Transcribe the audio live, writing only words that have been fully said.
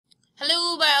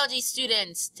Hello biology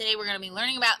students! Today we're going to be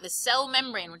learning about the cell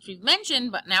membrane, which we've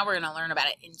mentioned, but now we're going to learn about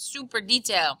it in super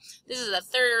detail. This is the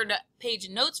third page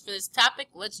of notes for this topic.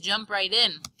 Let's jump right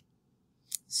in.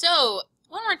 So,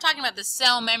 when we're talking about the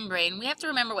cell membrane, we have to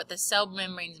remember what the cell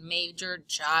membrane's major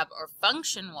job or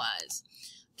function was.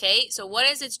 Okay, so what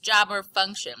is its job or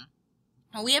function?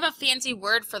 Well, we have a fancy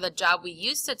word for the job we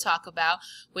used to talk about,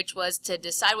 which was to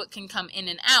decide what can come in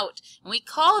and out, and we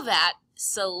call that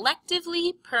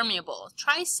selectively permeable.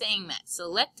 Try saying that,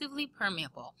 selectively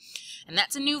permeable. And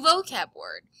that's a new vocab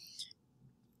word.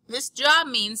 This job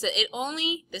means that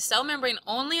the cell membrane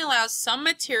only allows some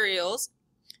materials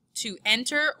to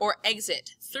enter or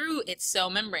exit through its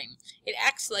cell membrane. It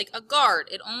acts like a guard.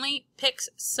 It only picks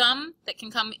some that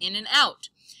can come in and out.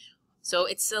 So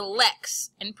it selects,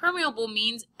 and permeable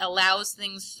means allows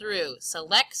things through.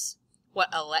 Selects what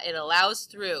it allows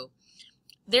through.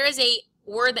 There is a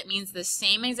word that means the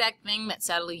same exact thing that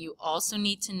sadly you also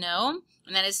need to know,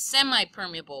 and that is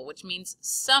semi-permeable, which means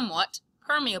somewhat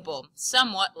permeable.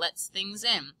 Somewhat lets things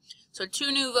in. So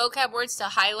two new vocab words to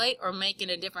highlight or make in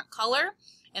a different color,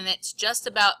 and it's just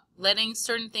about letting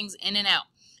certain things in and out.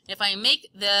 If I make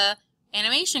the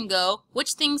animation go,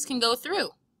 which things can go through?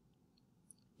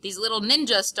 These little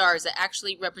ninja stars that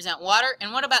actually represent water.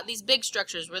 And what about these big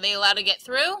structures? Were they allowed to get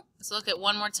through? Let's look at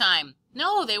one more time.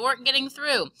 No, they weren't getting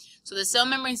through. So the cell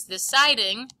membrane's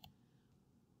deciding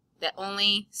that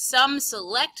only some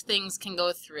select things can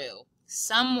go through.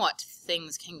 Somewhat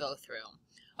things can go through.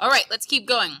 All right, let's keep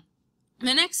going.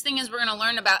 The next thing is we're going to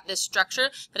learn about this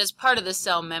structure that is part of the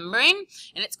cell membrane,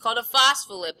 and it's called a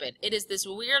phospholipid. It is this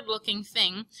weird looking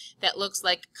thing that looks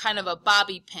like kind of a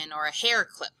bobby pin or a hair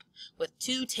clip with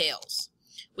two tails.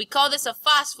 We call this a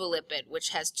phospholipid, which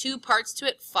has two parts to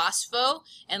it, phospho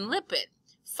and lipid.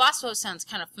 Phospho sounds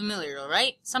kind of familiar,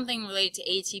 right? Something related to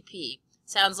ATP.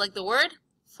 Sounds like the word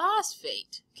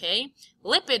phosphate, okay?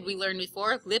 Lipid, we learned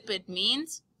before, lipid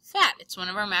means fat. It's one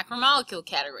of our macromolecule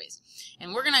categories.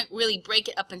 And we're going to really break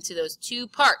it up into those two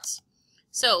parts.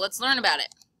 So let's learn about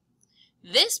it.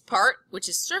 This part, which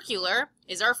is circular,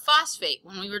 is our phosphate.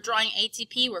 When we were drawing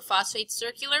ATP, were phosphates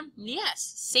circular?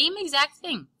 Yes, same exact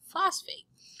thing, phosphate.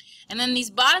 And then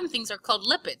these bottom things are called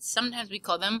lipids. Sometimes we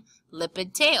call them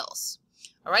lipid tails.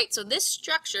 All right, so this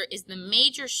structure is the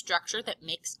major structure that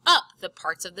makes up the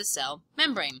parts of the cell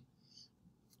membrane.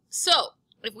 So,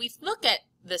 if we look at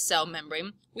the cell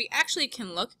membrane, we actually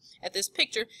can look at this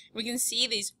picture. We can see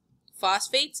these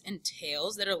phosphates and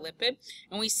tails that are lipid,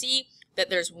 and we see that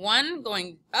there's one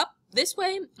going up this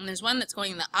way, and there's one that's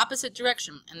going in the opposite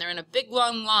direction, and they're in a big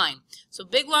long line. So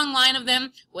big long line of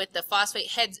them with the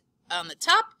phosphate heads on the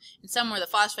top, and some where the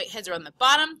phosphate heads are on the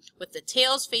bottom, with the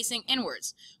tails facing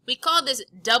inwards. We call this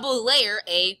double layer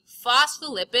a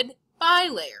phospholipid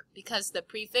bilayer, because the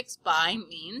prefix bi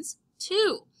means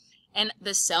two, and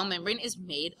the cell membrane is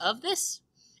made of this.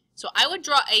 So I would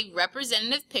draw a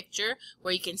representative picture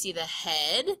where you can see the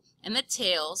head and the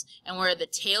tails, and where the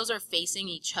tails are facing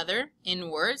each other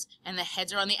inwards and the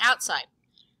heads are on the outside.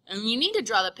 And you need to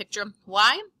draw the picture.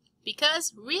 Why?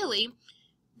 Because really,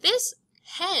 this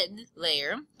head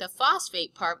layer, the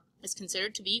phosphate part, is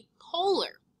considered to be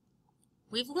polar.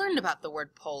 We've learned about the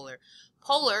word polar.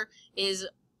 Polar is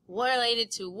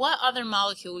related to what other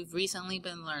molecule we've recently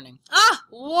been learning?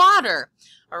 Water.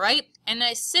 All right, and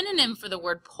a synonym for the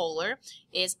word polar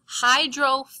is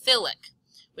hydrophilic,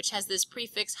 which has this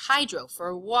prefix hydro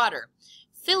for water.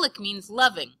 Philic means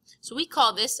loving, so we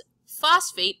call this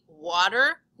phosphate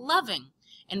water loving.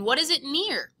 And what is it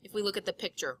near? If we look at the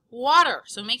picture, water.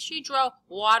 So make sure you draw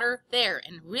water there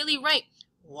and really write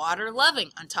water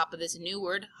loving on top of this new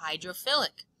word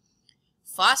hydrophilic.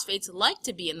 Phosphates like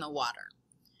to be in the water.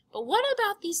 But what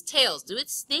about these tails? Do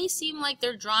they seem like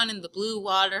they're drawn in the blue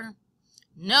water?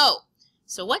 No.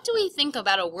 So what do we think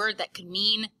about a word that could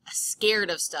mean scared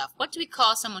of stuff? What do we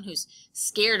call someone who's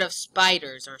scared of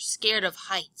spiders or scared of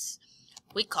heights?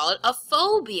 We call it a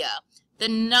phobia. The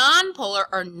nonpolar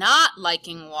are not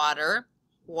liking water.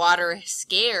 Water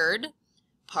scared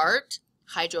part,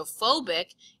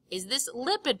 hydrophobic, is this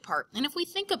lipid part. And if we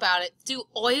think about it, do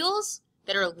oils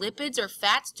that are lipids or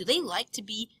fats, do they like to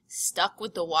be stuck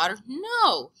with the water?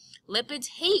 No. Lipids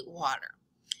hate water.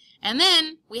 And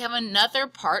then we have another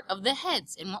part of the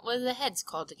heads. And what were the heads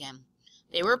called again?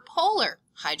 They were polar,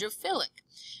 hydrophilic.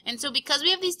 And so because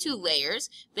we have these two layers,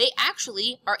 they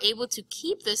actually are able to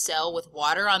keep the cell with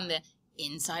water on the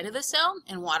inside of the cell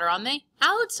and water on the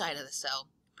outside of the cell.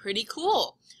 Pretty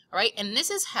cool. All right, and this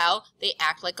is how they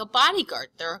act like a bodyguard.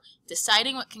 They're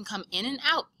deciding what can come in and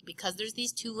out because there's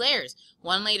these two layers.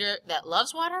 One layer that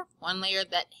loves water, one layer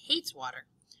that hates water.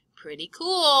 Pretty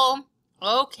cool.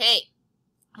 Okay,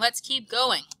 Let's keep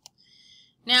going.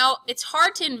 Now, it's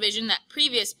hard to envision that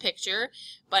previous picture,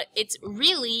 but it's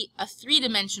really a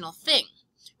three-dimensional thing,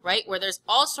 right? Where there's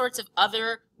all sorts of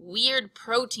other weird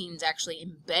proteins actually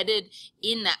embedded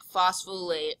in that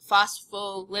phospholipid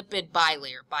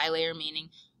bilayer. Bilayer meaning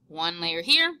one layer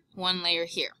here,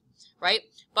 right?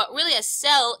 But really a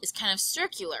cell is kind of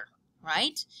circular,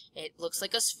 right? It looks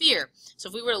like a sphere. So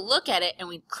if we were to look at it and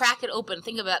we crack it open,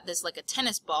 think about this like a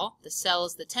tennis ball. The cell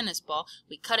is the tennis ball.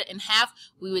 We cut it in half.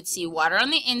 We would see water on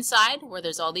the inside where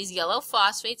there's all these yellow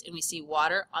phosphates, and we see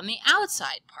water on the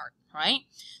outside part, right?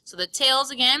 So the tails,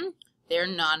 again, they're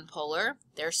nonpolar.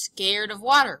 They're scared of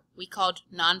water. We called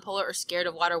nonpolar or scared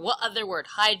of water. What other word?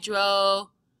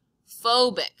 Hydrophobic.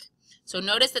 So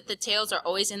notice that the tails are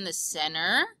always in the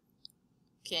center.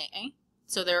 Okay.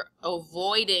 So they're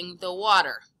avoiding the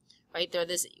water, right? They're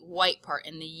this white part.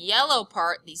 And the yellow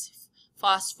part, these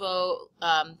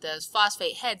those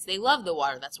phosphate heads, they love the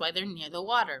water. That's why they're near the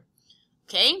water.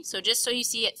 Okay? So just so you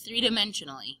see it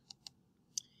three-dimensionally.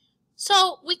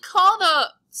 So we call the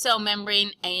cell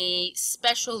membrane a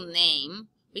special name.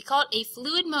 We call it a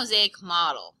fluid mosaic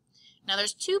model. Now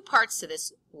there's two parts to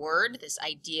this word, this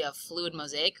idea of fluid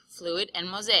mosaic, fluid and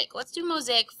mosaic. Let's do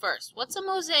mosaic first. What's a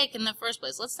mosaic in the first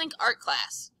place? Let's think art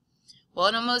class. Well,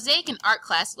 in a mosaic in art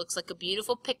class looks like a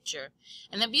beautiful picture.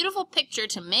 And the beautiful picture,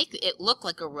 to make it look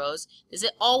like a rose, is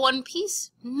it all one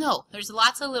piece? No, there's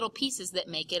lots of little pieces that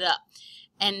make it up.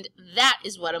 And that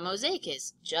is what a mosaic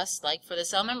is, just like for the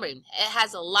cell membrane. It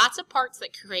has lots of parts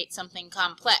that create something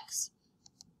complex.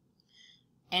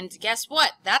 And guess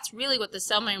what? That's really what the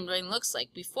cell membrane looks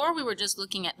like. Before we were just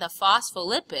looking at the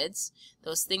phospholipids,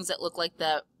 those things that look like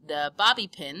the bobby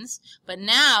pins, but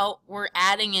now we're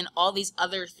adding in all these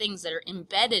other things that are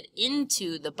embedded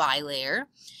into the bilayer,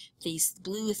 these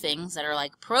blue things that are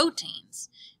like proteins.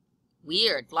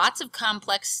 Weird. Lots of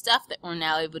complex stuff that we're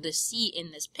now able to see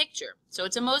in this picture. So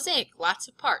it's a mosaic, lots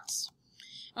of parts.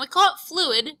 And we call it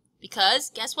fluid because,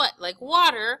 guess what? Like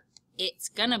water, it's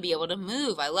going to be able to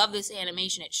move. I love this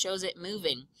animation. It shows it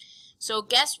moving. So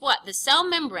guess what? The cell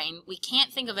membrane, we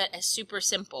can't think of it as super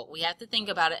simple. We have to think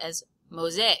about it as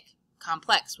mosaic,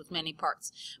 complex with many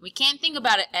parts. We can't think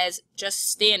about it as just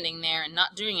standing there and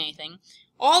not doing anything.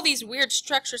 All these weird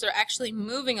structures are actually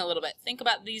moving a little bit. Think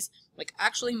about these like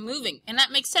actually moving. And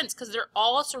that makes sense because they're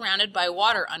all surrounded by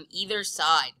water on either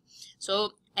side.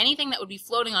 So anything that would be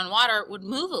floating on water would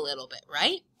move a little bit,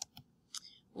 right?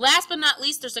 Last but not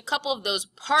least, there's a couple of those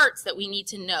parts that we need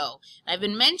to know. I've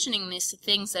been mentioning these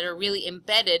things that are really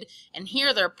embedded, and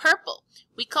here they're purple.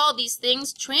 We call these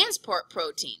things transport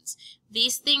proteins.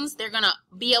 These things, they're going to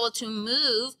be able to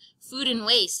move food and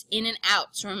waste in and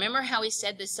out. So remember how we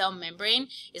said the cell membrane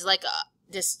is like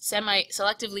this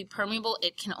semi-selectively permeable,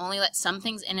 it can only let some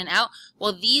things in and out?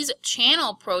 Well, these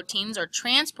channel proteins or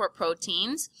transport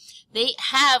proteins, they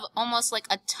have almost like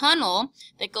a tunnel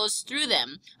that goes through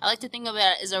them. I like to think of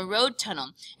it as a road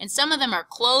tunnel. And some of them are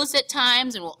closed at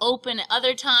times and will open at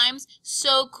other times.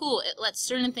 So cool. It lets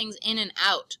certain things in and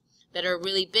out that are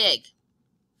really big.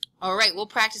 All right, we'll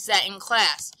practice that in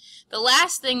class. The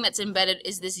last thing that's embedded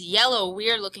is this yellow,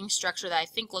 weird-looking structure that I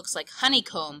think looks like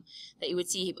honeycomb that you would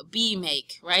see a bee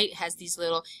make, right? It has these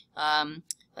little,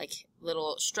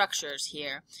 little structures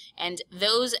here. And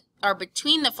those are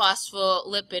between the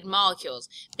phospholipid molecules.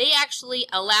 They actually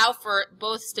allow for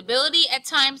both stability at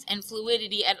times and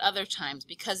fluidity at other times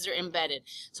because they're embedded.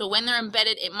 So when they're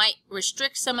embedded, it might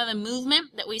restrict some of the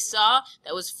movement that we saw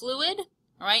that was fluid,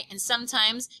 right? And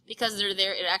sometimes, because they're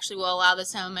there, it actually will allow the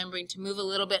cell membrane to move a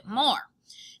little bit more.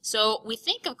 So we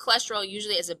think of cholesterol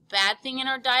usually as a bad thing in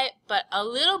our diet, but a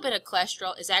little bit of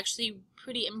cholesterol is actually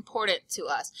pretty important to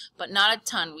us, but not a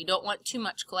ton. We don't want too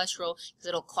much cholesterol because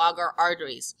it'll clog our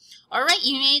arteries. All right,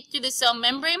 you made it through the cell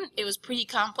membrane. It was pretty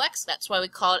complex. That's why we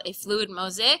call it a fluid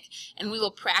mosaic, and we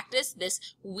will practice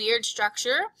this weird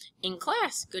structure in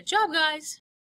class. Good job, guys.